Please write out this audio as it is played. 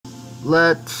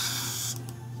let's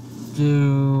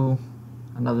do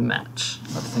another match.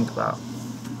 Let's think about.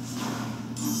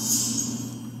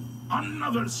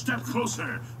 Another step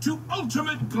closer to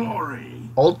ultimate glory.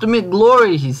 Ultimate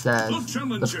glory, he says.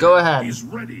 Let's go ahead. He's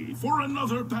ready for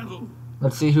another battle.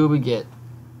 Let's see who we get.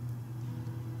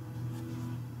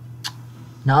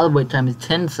 Now the wait time is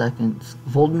 10 seconds.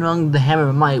 Voldenrung the Hammer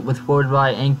of Might was forged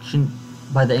by the ancient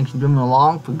women in a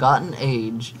long forgotten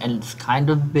age, and it's kind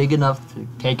of big enough to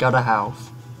take out a house.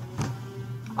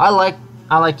 I like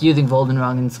using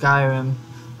Voldenrung in Skyrim.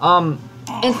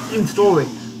 Interesting story.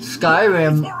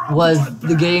 Skyrim was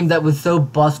the game that was so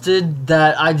busted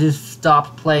that I just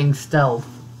stopped playing stealth.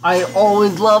 I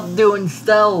always loved doing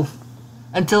stealth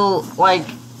until like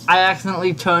I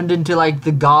accidentally turned into like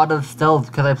the god of stealth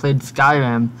because I played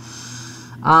Skyrim.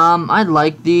 I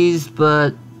like these,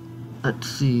 but let's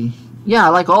see. Yeah, I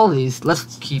like all these.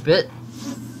 Let's keep it.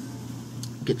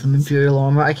 Get some Imperial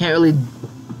armor. I can't really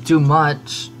do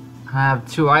much. I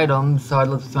have 2 items, so I'd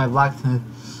look to my blacksmith.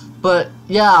 But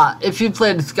yeah, if you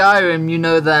played Skyrim, you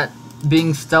know that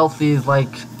being stealthy is like,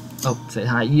 oh, say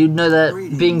hi. You know that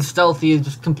being stealthy is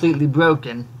just completely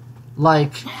broken.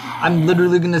 Like, I'm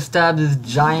literally gonna stab this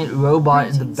giant robot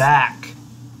in the back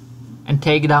and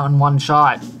take it out in one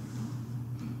shot.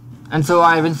 And so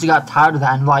I eventually got tired of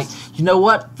that and like, you know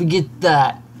what? Forget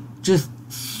that. Just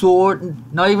sword,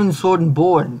 not even sword and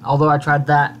board, although I tried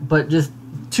that, but just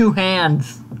 2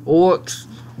 hands, orcs.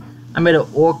 I made an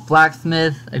orc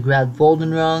blacksmith. I grabbed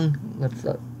Voldenrung. What's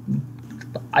up?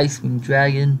 The Icewind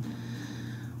Dragon.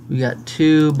 We got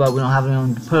 2, but we don't have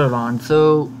anyone to put it on.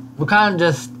 So we're kind of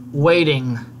just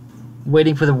waiting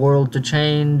for the world to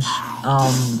change.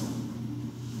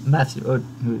 Matthew, who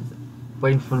is it?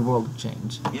 Waiting for the world to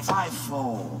change. If I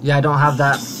fall, yeah, I don't have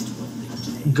that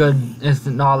good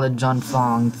instant knowledge on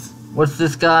songs. What's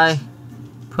this guy?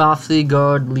 Prophecy,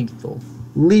 guard, lethal.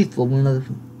 Lethal, one of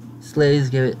the slaves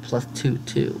give it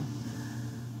 +2/2.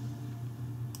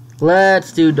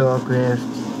 Let's do Dark Rift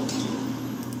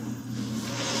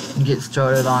and get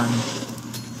started on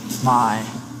my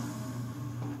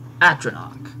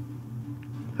Atronach.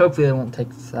 Hopefully they won't take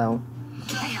this out.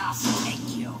 chaos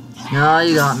take you. No,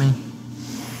 you got me.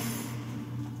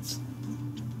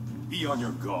 Be on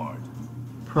your guard.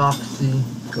 Prophecy,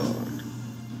 guard.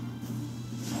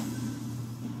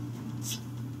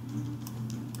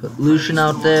 Put Lucian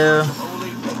out there.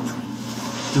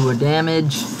 Do a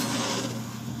damage.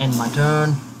 End my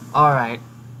turn. Alright.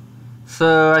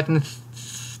 So I can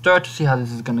start to see how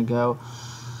this is gonna go.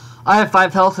 I have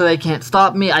 5 health, so they can't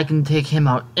stop me. I can take him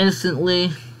out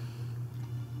instantly.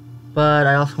 But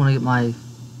I also want to get my...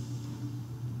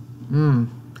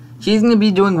 She's gonna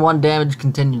be doing 1 damage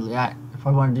continually. If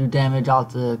I want to do damage, I'll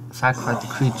have to sacrifice the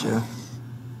creature.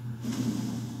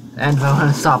 And if I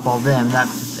want to stop all them,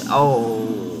 that's... Oh...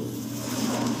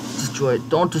 Destroy it.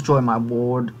 Don't destroy my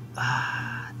ward.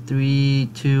 3,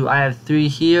 2... I have 3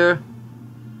 here.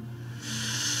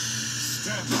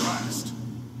 Stand fast.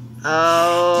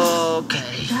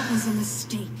 Okay. That was a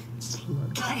mistake.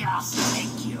 Chaos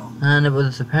take you. And it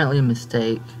was apparently a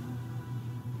mistake.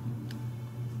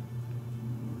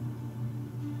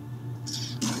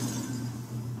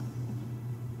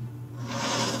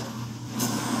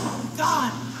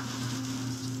 God.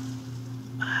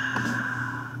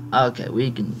 Okay,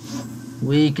 we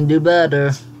can do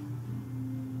better.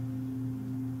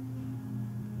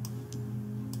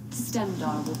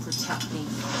 Stendarr will protect me.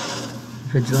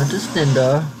 Vigilant to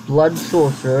Stendarr, Blood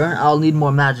Sorcerer. I'll need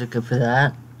more magicka for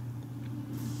that.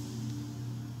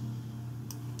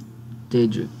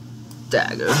 Daedric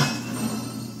Dagger.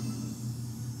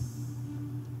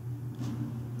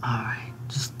 Alright,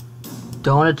 just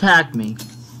don't attack me.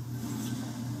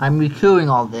 I'm recruiting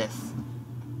all this.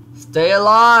 Stay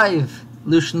alive,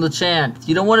 Lucian Lachant.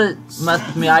 You don't want to mess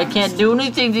with me. I can't do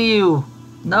anything to you.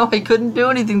 No, I couldn't do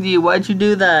anything to you. Why'd you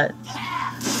do that?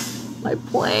 My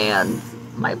plans.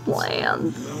 My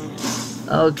plans.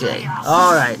 Okay.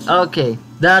 Alright. Okay.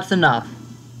 That's enough.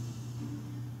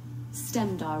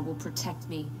 Stendarr will protect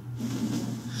me.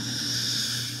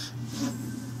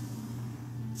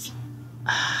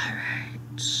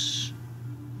 Alright.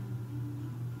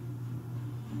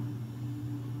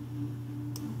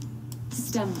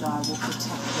 Stendarr will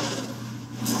protect me.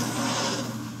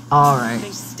 Alright. May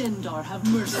Stendarr have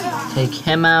mercy on me. Take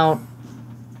him out.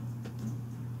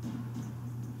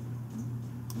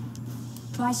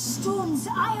 By Storm's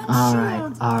iron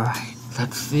Alright. Alright.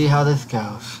 Let's see how this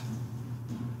goes.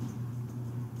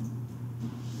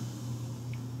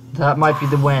 That might be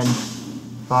the win.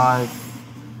 5.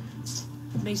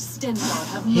 May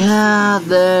Stendarr have mercy. Yeah,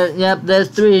 there. Yep, there's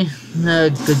 3.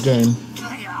 Good game.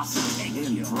 Chaos take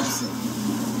you. mercy.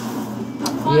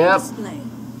 Fine Yep. display.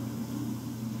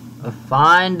 A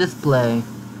fine display.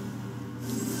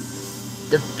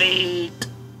 Defeat!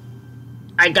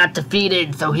 I got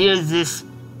defeated, so here's this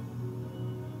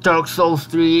Dark Souls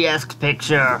 3-esque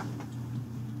picture.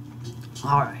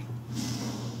 Alright.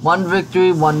 1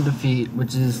 victory, 1 defeat,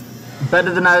 which is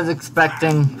better than I was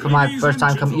expecting for my first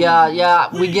time coming. Yeah,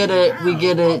 we get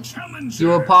it. You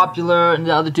were popular in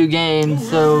the other 2 games,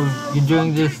 so you're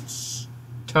doing this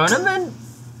tournament?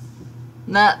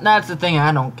 That's the thing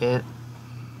I don't get.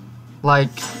 Like,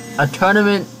 a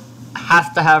tournament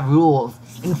has to have rules.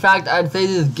 In fact, I'd say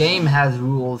this game has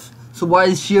rules. So why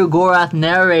is Shir Gorath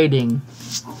narrating?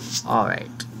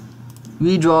 Alright.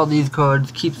 Redraw these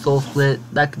cards, keep Soul Split.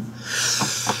 That could...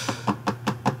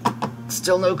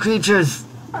 Still no creatures.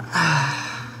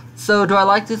 So, do I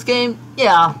like this game?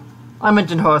 Yeah. I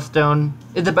mentioned Hearthstone.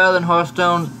 Is it better than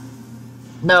Hearthstone?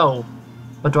 No.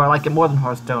 But do I like it more than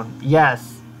Hearthstone?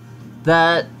 Yes.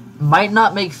 That might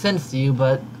not make sense to you,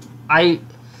 but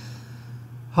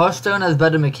Hearthstone has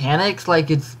better mechanics, like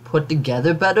it's put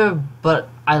together better, but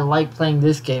I like playing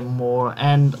this game more,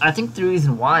 and I think the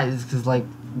reason why is because, like,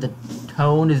 the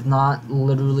tone is not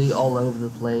literally all over the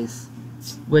place,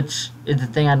 which is the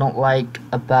thing I don't like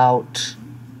about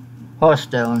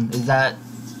Hearthstone, is that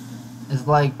it's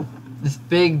like this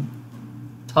big,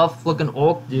 tough-looking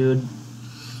orc dude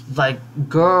is like,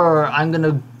 grr, I'm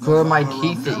gonna grr my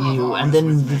teeth at you, and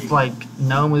then this, like,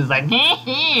 gnome is like,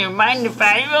 mind if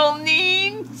I roll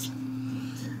these?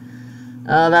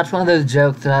 That's one of those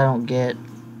jokes that I don't get,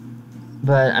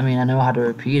 but, I mean, I know how to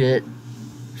repeat it,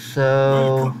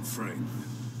 so... Welcome, friend.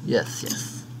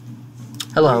 Yes.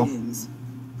 Hello. Greetings.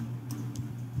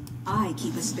 I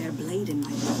keep a spare blade in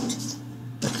my boot.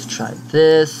 Let's try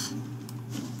this.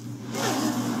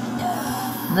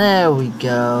 There we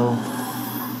go.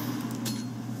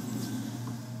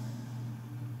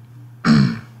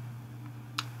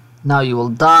 Now you will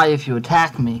die if you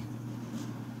attack me.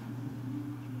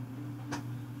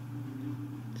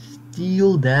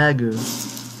 Steel dagger.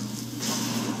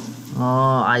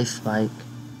 Oh, ice spike.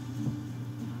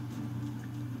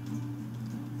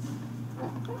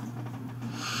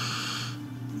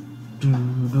 You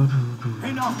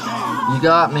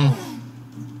got me.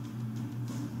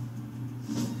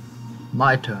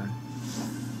 My turn.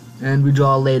 And we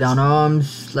draw lay down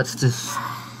arms. Let's just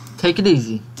take it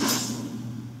easy.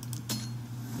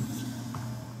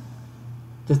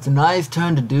 Just a nice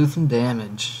turn to do some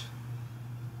damage.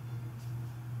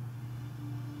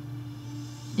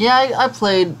 Yeah, I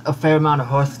played a fair amount of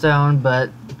Hearthstone, but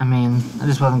I mean, I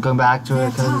just wasn't going back to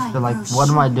it because I just feel like, what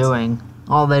am I doing?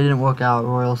 Oh, they didn't work out,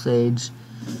 Royal Sage.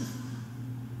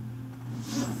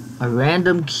 A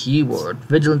random keyword.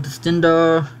 Vigilant to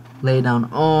Stindar. Lay down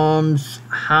arms.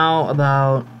 How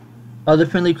about other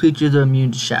friendly creatures are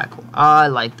immune to shackle? I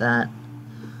like that.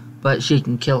 But she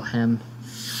can kill him.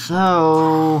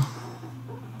 So...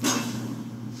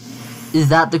 is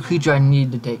that the creature I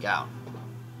need to take out?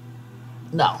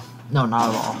 No. No, not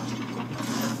at all.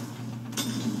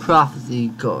 Prophecy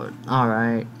card.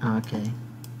 Alright. Okay.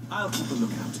 I'll keep a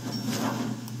lookout.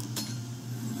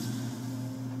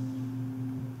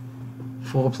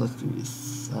 4 plus 3 is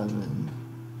 7.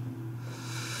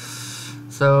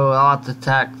 So I'll have to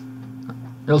attack.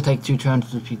 It'll take 2 turns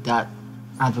to repeat that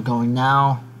as we're going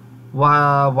now.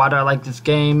 Why do I like this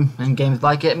game and games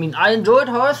like it? I mean, I enjoyed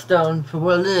Hearthstone for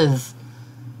what it is.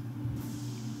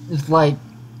 It's like,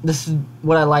 this is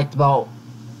what I liked about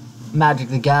Magic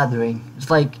the Gathering. It's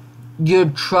like, you're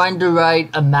trying to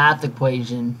write a math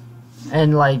equation.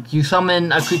 And like, you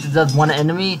summon a creature that does 1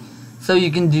 enemy, so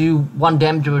you can do 1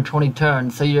 damage over 20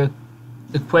 turns. So your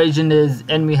equation is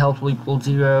enemy health will equal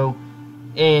 0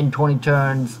 in 20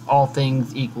 turns, all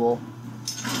things equal.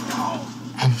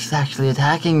 And he's actually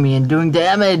attacking me and doing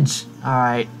damage!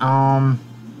 Alright,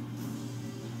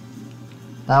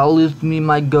 that'll lose me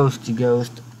my ghosty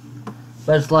ghost.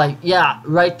 But it's like, yeah,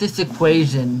 write this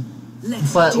equation,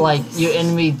 but like, your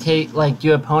enemy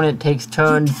your opponent takes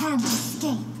turns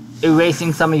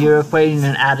erasing some of your equation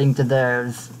and adding to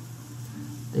theirs.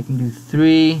 They can do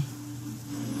 3.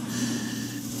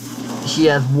 He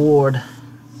has ward.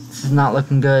 This is not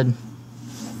looking good.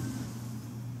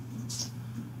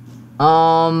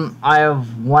 I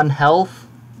have 1 health.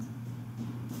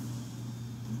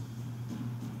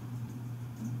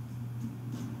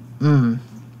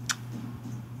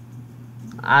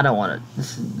 I don't want to.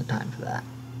 This isn't the time for that.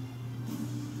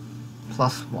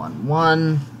 +1,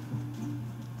 1.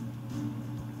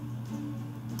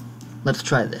 Let's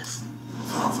try this.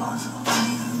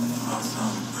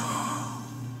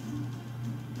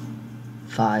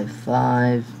 5,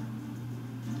 5.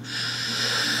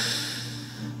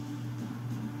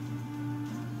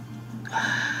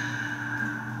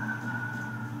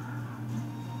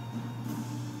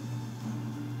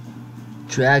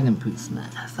 Dragon Priest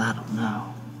Mask, I don't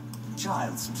know.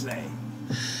 Child's play.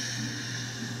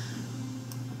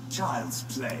 Child's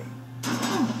play.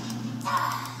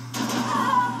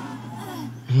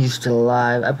 He's still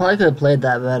alive. I probably could have played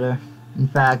that better. In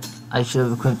fact, I should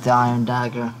have equipped the Iron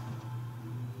Dagger.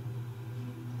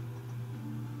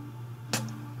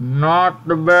 Not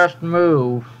the best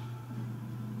move.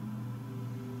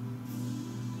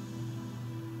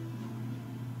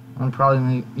 I'm probably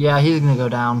gonna... Yeah, he's gonna go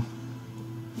down.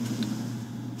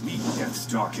 Meet Death's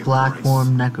dark Black embrace.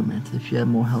 Worm Necromancer. If you have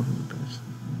more health than the person.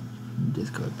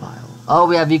 Discard pile. Oh,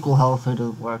 we have equal health, so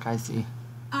it'll work, I see.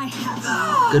 I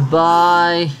have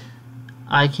Goodbye.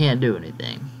 I can't do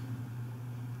anything.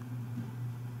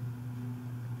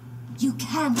 You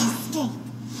can't escape.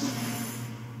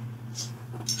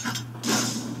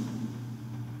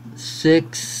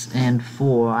 6 and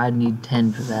 4. I'd need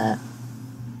 10 for that.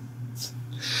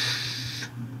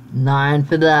 9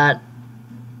 for that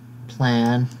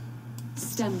plan.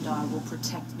 Stendar will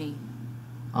protect me.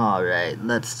 Alright,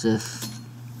 let's just...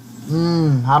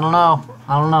 I don't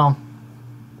know.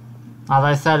 As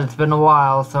I said, it's been a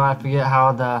while, so I forget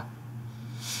how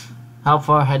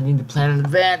far I need to plan in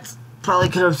advance. Probably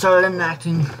could have started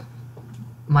enacting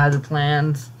my other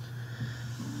plans.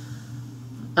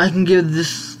 I can give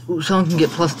this... Someone can get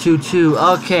 +2 too.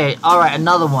 Okay, alright,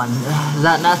 another one. Is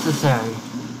that necessary?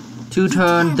 2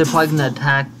 turns, they're probably gonna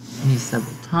attack me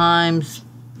several times.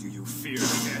 Do you fear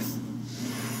death?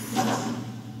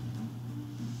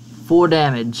 4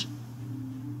 damage.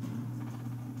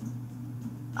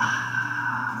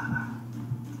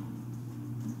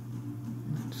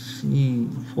 Let's see.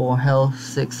 4 health,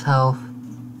 6 health.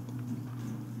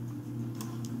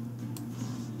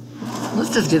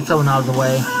 Let's just get someone out of the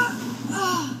way.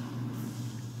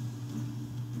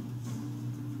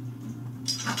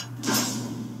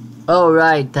 Oh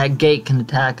right, that gate can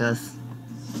attack us.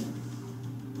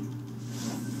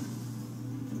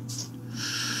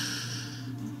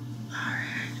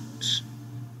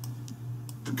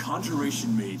 The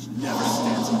Conjuration Mage never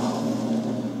stands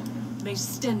alone. May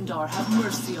Stendar have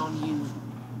mercy on you.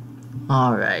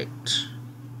 Alright.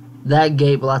 That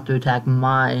gate will have to attack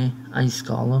my Ice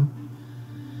Golem.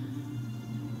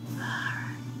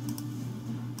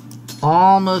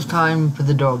 Almost time for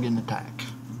the Dogan attack.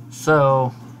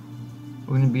 So,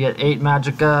 we're going to be at 8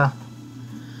 Magicka.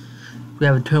 We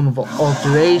have a Tome of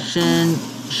Alteration.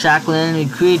 Shackle enemy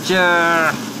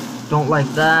creature. Don't like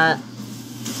that.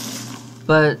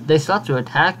 But they still have to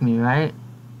attack me, right?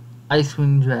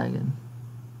 Icewind Dragon.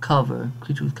 Cover.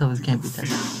 Creature with covers can't be attacked.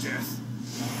 Fear death.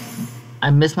 I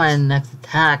missed my next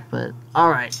attack, but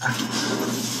alright.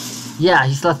 Yeah,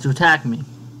 he still has to attack me.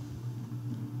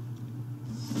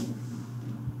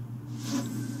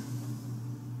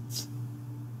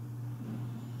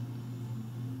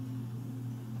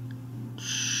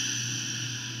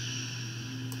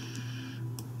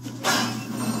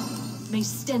 May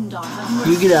Stendar have mercy.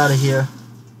 You get out of here.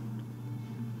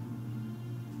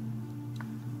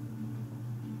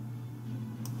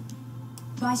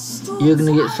 By storm's You're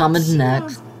gonna get eye, summoned shield.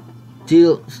 next.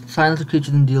 Silence the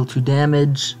creature and deal 2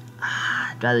 damage.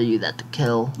 I'd rather use that to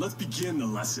kill. Let's begin the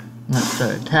lesson. Let's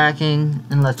start attacking,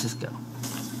 and let's just go.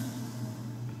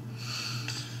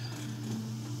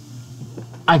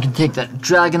 I can take that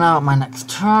dragon out my next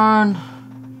turn.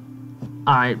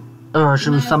 Alright, or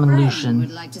should we My summon friend Lucian?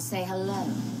 would like to say hello.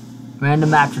 Random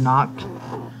Atronach.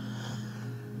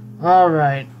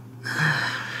 Alright.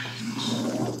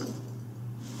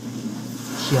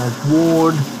 She has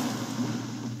Ward.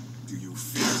 Do you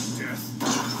fear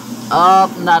death? Oh,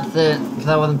 that's it. Because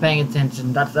I wasn't paying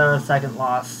attention. That's our second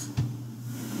loss.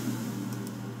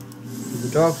 The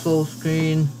Dark Souls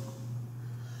screen.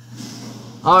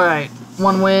 Alright.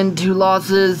 1 win, 2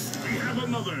 losses. We have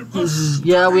another.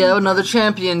 Yeah, we have another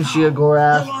champion,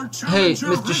 Sheogorath. Hey,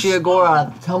 Mr.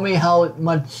 Sheogorath, tell me how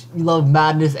much you love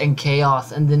madness and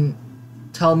chaos, and then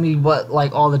tell me what,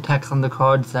 like, all the text on the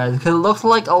card says, because it looks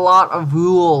like a lot of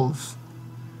rules.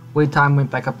 Wait time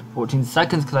went back up to 14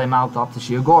 seconds because I mouthed off to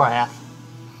Sheogorath.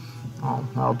 Oh,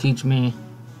 that'll teach me.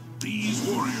 These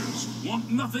warriors want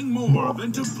nothing more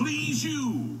than to please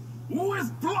you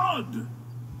with blood.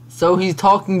 So he's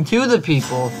talking to the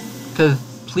people, because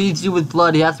please you with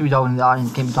blood, he has to be talking to the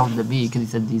audience, can't be talking to me, because he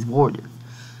said these warriors.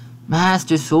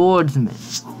 Master Swordsman,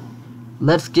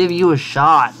 let's give you a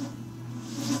shot.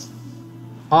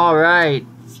 Alright.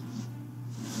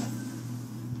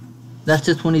 That's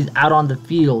just when he's out on the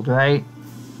field, right?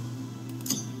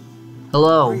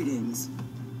 Hello, Greetings.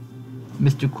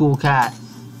 Mr. Cool Cat.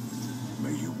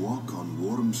 May you walk on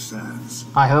warm sands.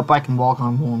 I hope I can walk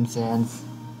on warm sands.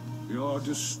 Your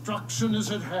destruction is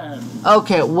at hand.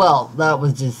 Okay, well, that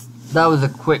was a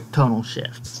quick tonal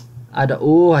shift. I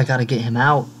gotta get him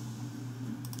out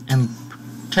and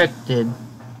protected.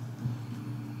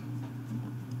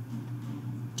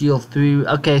 Deal 3.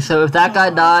 Okay, so if that guy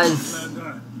dies,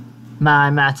 my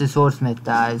Master Swordsmith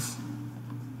dies.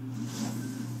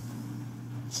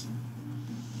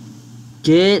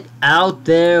 Get out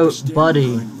there,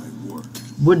 buddy.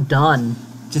 We're done.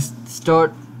 Just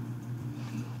start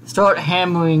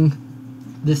hammering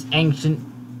this ancient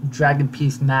dragon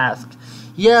piece mask.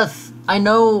 Yes, I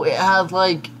know it has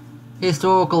like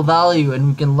historical value and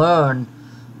we can learn,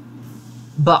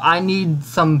 but I need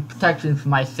some protection for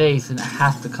my face and it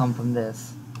has to come from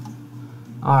this.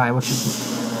 Alright, what should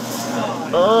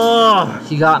oh,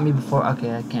 she got me before.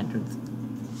 Okay, I can't do this.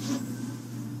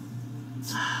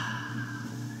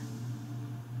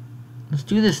 Let's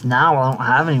do this now. I don't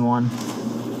have anyone.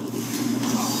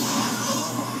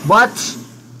 What?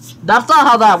 That's not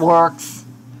how that works.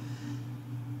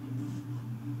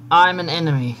 I'm an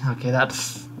enemy. Okay,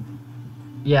 that's...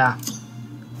 yeah.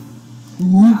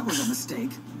 That was a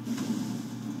mistake.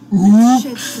 Let's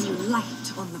shed some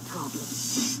light on the problem.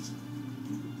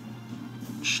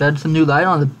 Shed some new light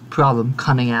on the problem,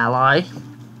 cunning ally.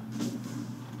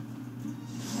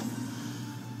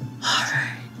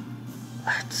 Alright.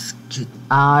 Let's get...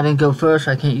 I didn't go first.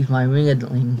 I can't use my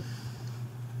ring.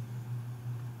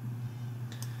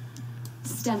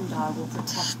 Stendar will protect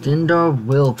me. Stendar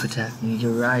will protect me,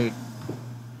 you're right.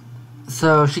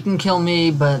 So she can kill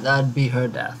me, but that'd be her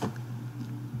death.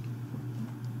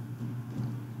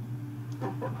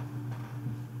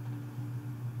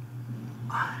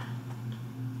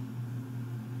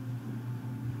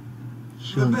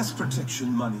 The best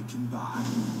protection money can buy.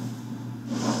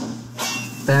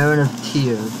 Baron of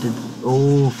Tyr did...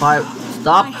 oh, fire!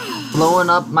 Stop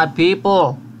blowing up my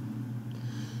people!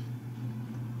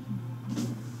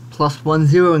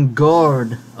 +10 in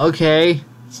guard. Okay.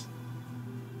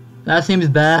 That seems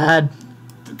bad.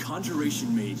 The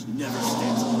conjuration mage never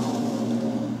stands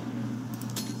alone.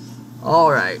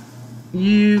 Alright.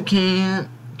 You can't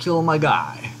kill my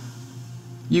guy.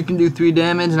 You can do 3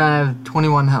 damage and I have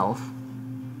 21 health.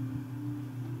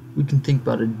 We can think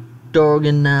about a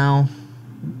Dorgan now.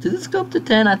 Does this go up to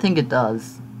 10? I think it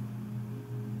does.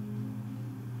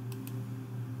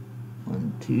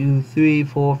 1, 2, 3,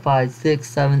 4, 5, 6,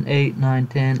 7, 8, 9,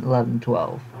 10, 11,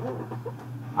 12.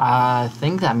 I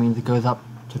think that means it goes up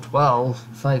to 12.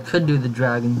 So I could do the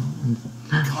dragon.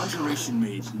 Conjuration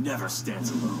mage never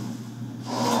stands alone.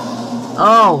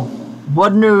 Oh!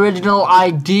 What an original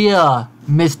idea,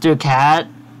 Mr. Cat.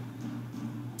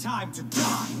 Time to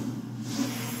die.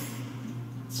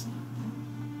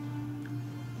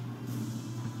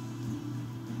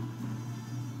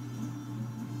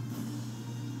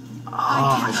 Oh,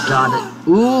 I got it.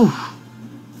 Ooh!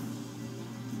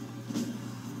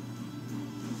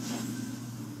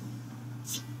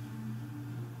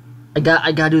 I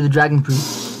gotta do the dragon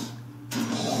proof.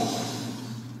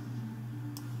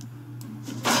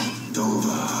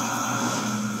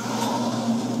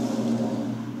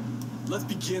 Let's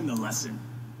begin the lesson.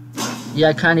 Yeah,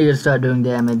 I kinda need to start doing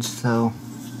damage, so.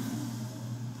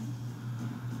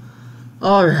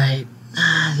 Alright.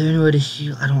 Is there any way to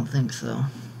heal? I don't think so.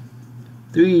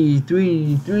 3,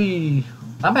 3, 3.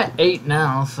 I'm at 8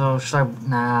 now, so should I?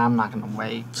 Nah, I'm not gonna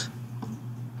wait.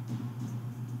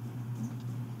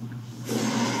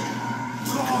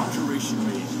 Conjuration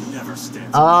mage never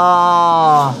stands alone.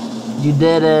 Oh, you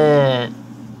did it.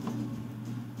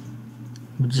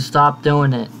 Would you stop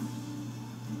doing it?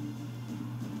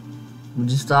 Would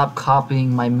you stop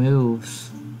copying my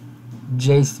moves?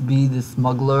 Jace B the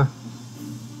smuggler.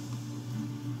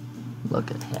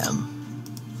 Look at him.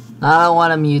 I don't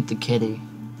want to mute the kitty.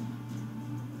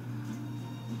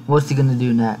 What's he gonna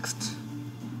do next?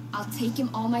 I'll take him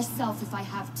all myself if I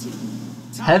have to.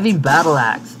 Heavy battle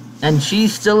axe. And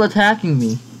she's still attacking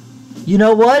me. You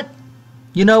know what?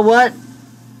 You know what?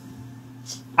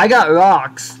 I got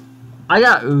rocks. I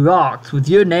got rocks with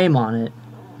your name on it.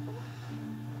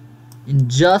 In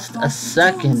just a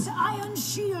second. Iron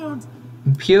shield.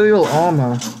 Imperial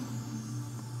armor.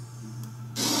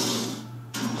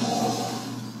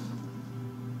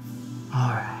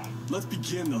 Alright. Let's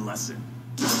begin the lesson.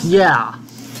 Yeah.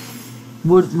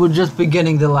 We're just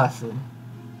beginning the lesson.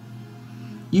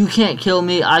 You can't kill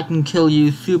me, I can kill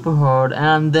you super hard,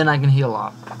 and then I can heal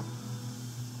up.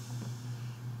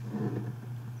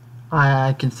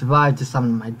 I can survive to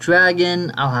summon my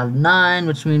dragon. I'll have 9,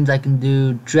 which means I can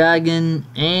do dragon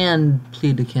and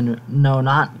plead to kindred. No,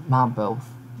 not both.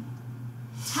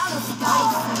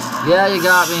 Yeah, you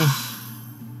got me.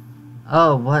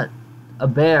 Oh, what? A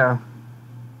bear.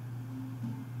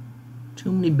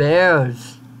 Too many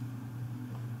bears.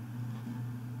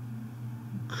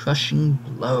 Crushing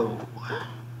blow.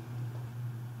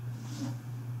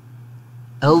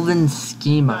 Elven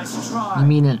schemer. Nice try. You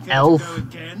mean an Care to elf? go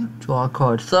again? Draw a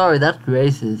card. Sorry, that's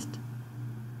racist.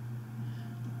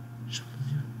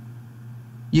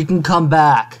 You can come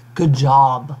back. Good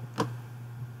job.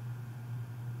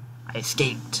 I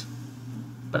escaped.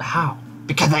 But how?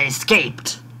 Because I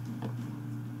escaped.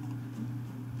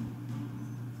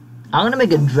 I'm gonna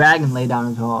make a dragon lay down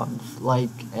his arms. Like,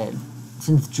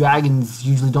 since dragons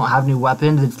usually don't have any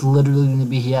weapons, it's literally gonna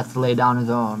be he has to lay down his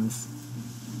arms.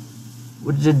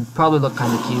 Which would probably look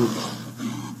kind of cute.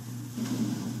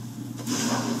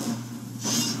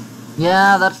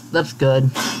 Yeah, that's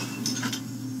good.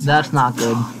 That's not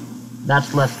good.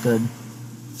 That's less good.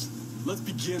 Let's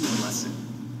begin the lesson.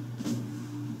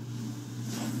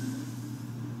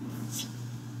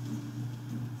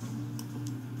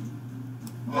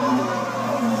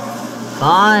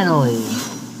 Finally.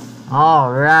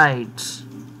 Alright.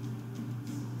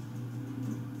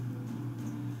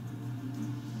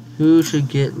 Who should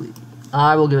get lead?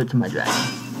 I will give it to my dragon.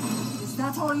 Is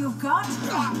that all you've got?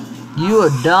 You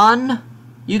are done?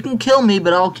 You can kill me,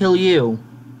 but I'll kill you.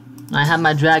 I have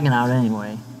my dragon out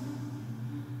anyway.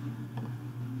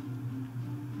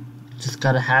 Just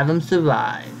gotta have him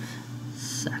survive.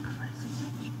 Sacrifice.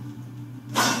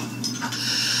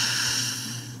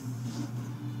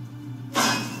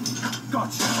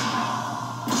 Gotcha.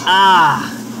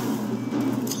 Ah!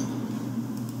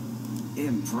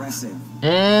 Impressive.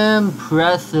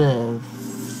 Impressive.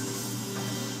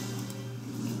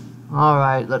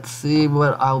 Alright, let's see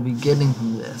what I'll be getting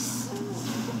from this.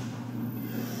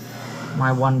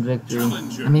 My one victory.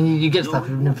 I mean, you get stuff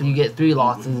even if you get 3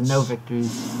 losses and no victories.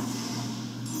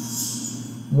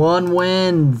 1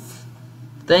 wins.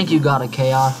 Thank you, God of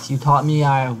Chaos. You taught me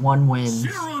I have 1 wins.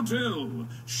 Cyrodiil,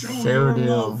 show your Cyrodiil.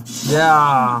 love to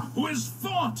Yeah. someone who has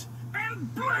fought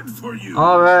and bled for you.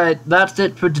 Alright, that's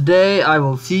it for today. I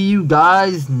will see you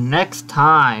guys next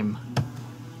time.